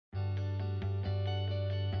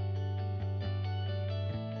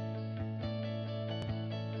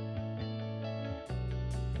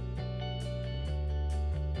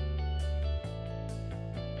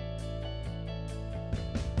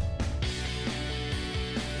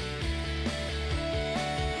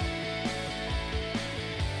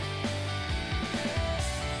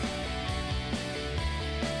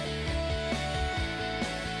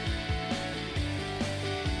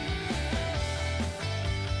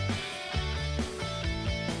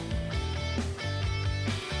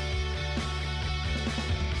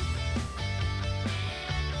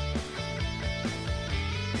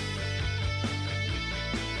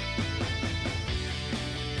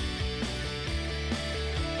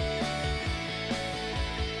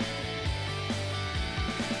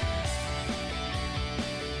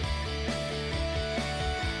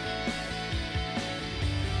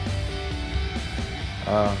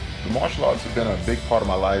The martial arts have been a big part of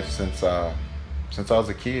my life since I was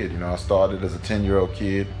a kid. You know, I started as a 10-year-old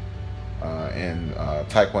kid in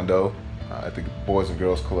Taekwondo at the Boys and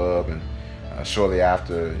Girls Club, and shortly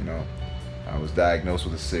after, you know, I was diagnosed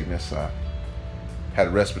with a sickness. I had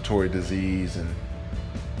a respiratory disease and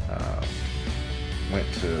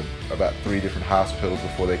went to about 3 different hospitals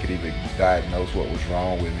before they could even diagnose what was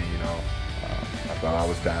wrong with me. You know, I thought I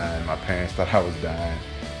was dying. My parents thought I was dying.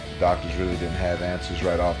 The doctors really didn't have answers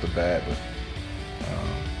right off the bat, but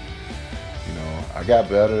you know, I got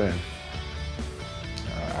better, and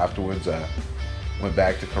afterwards I went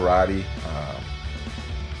back to karate,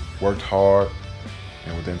 worked hard,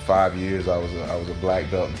 and within 5 years I was a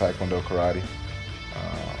black belt in Taekwondo karate.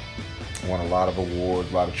 Won a lot of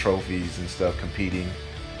awards, a lot of trophies and stuff competing,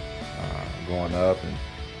 growing up, and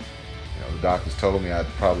you know, the doctors told me I'd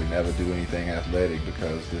probably never do anything athletic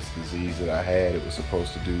because this disease that I had, it was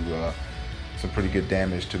supposed to do some pretty good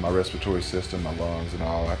damage to my respiratory system, my lungs and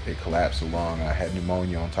all. It collapsed a lung. I had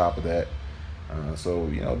pneumonia on top of that. So,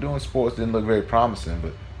 you know, doing sports didn't look very promising,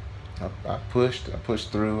 but I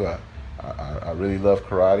pushed through. I really love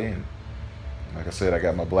karate, and like I said, I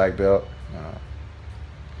got my black belt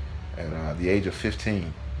at the age of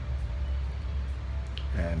 15,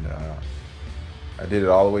 and I did it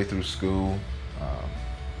all the way through school.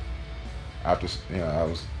 After, you know, I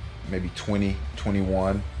was maybe 20,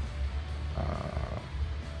 21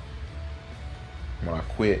 when I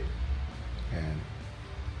quit and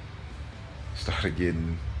started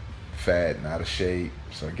getting fat and out of shape,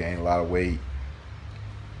 so I gained a lot of weight.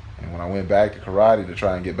 And when I went back to karate to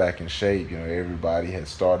try and get back in shape, you know, everybody had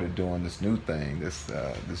started doing this new thing, this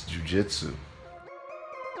jitsu.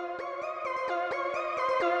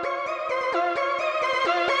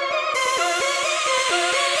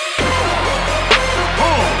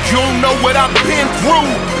 You don't know what I've been through.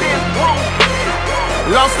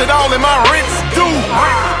 Lost it all in my rents due.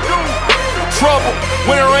 Trouble,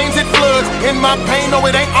 when it rains it floods. In my pain, no,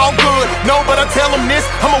 it ain't all good. No, but I tell them this,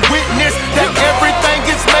 I'm a witness that everything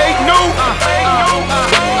gets made new.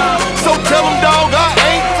 So tell them, dog, I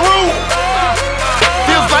ain't through.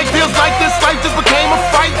 Feels like this life just became a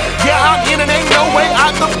fight. Yeah, I'm in and ain't no way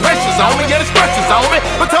out. The pressure's on me, yeah, the stressure's on me.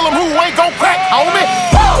 But tell them who ain't gon' crack, homie.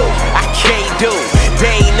 Woo! I can't do.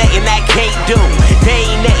 There ain't nothing I can't do. There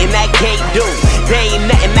ain't nothing I can't do. There ain't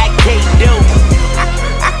nothing I can't do.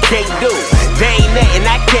 I can't do. There ain't nothing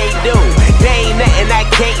I can't do. There ain't nothing I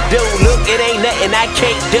can't do. Look, it ain't nothing I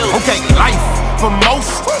can't do. Okay, life for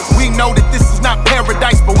most, we know that this is not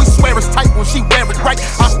paradise, but we swear it's tight when she wear it right.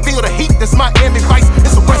 I feel the heat, that's my vice.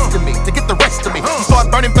 It's arresting me to get the rest of me. You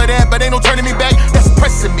start burning for that, but ain't no turning me back. That's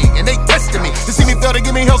pressing me, and they testing me to see me fail to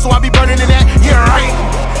give me hell, so I be burning in that. Yeah, right.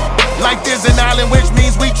 Life is an island, which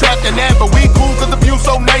means we trapped in that, but we cool cause the view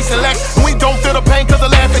so nice and lax. And we don't feel the pain cause the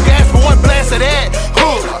laughing gas, but one blast of that,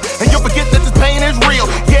 and you'll forget that this pain is real.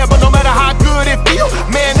 Yeah, but no matter how good it feel,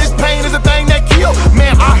 man, this pain is a thing that kill.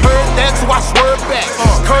 Man, I heard that, so I swerved back.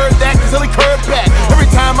 Curved that till he curved back. Every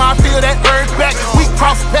time I feel that urge back, we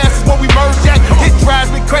cross paths when we merge at. It drives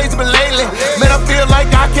me crazy, but lately, man, I feel like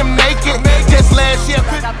I can make it. Just last year.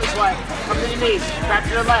 Up this way. Come to your knees. Back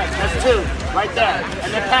to your legs. That's 2. Right there.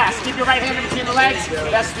 And then pass. Keep your right hand in between the legs.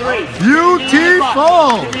 That's 3.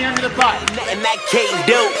 Beautiful. Give me under the butt. Nothing I can't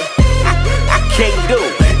do. I can't do.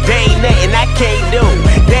 There ain't nothing I can't do.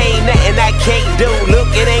 There ain't nothing I can't do.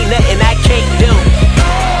 Look, it ain't nothing I can't do.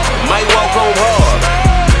 Might walk on hard.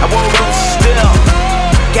 I won't lose still.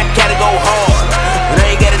 Gotta go hard. But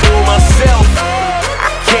I ain't gotta do it myself.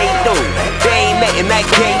 I can't do. There ain't nothing I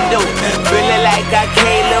can't do. Feeling like I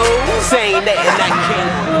can't lose. Ain't nothing I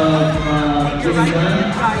can't do.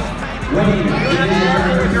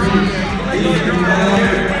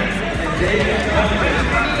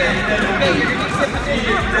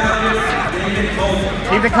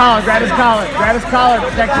 Keep the collar. Grab his collar. Grab his collar.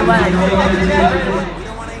 Protect your legs.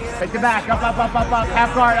 Take the back. Up, up, up, up, up.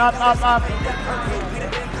 Half guard. Up, up, up.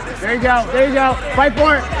 There you go. There you go. Fight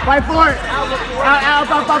for it. Fight for it. Out, out,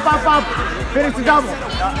 up, up, up, up. Finish the double.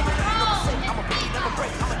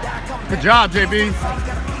 Good job, JB.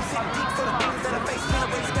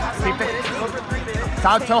 Keep it.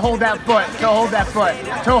 Toe hold that foot. Toe hold that foot.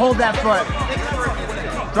 Toe hold that foot.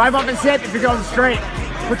 Drive off his hip if you're going straight.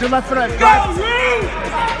 Put your left foot on his drive.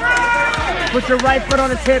 Put your right foot on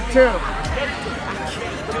his hip too.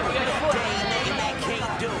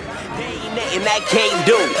 Nothing I can't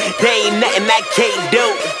do. There ain't nothing I can't do.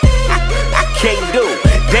 I can't do.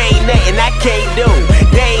 There ain't nothing I can't do.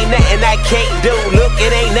 There ain't nothing I can't do. Look,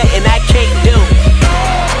 it ain't nothing I can't do.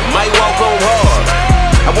 Might walk on hard.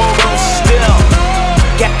 I won't lose still.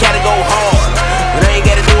 Gotta go hard. But I ain't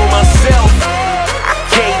gotta do it myself. I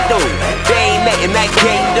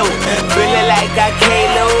do. Feeling like I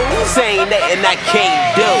can't lose, ain't nothing I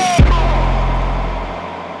can't do.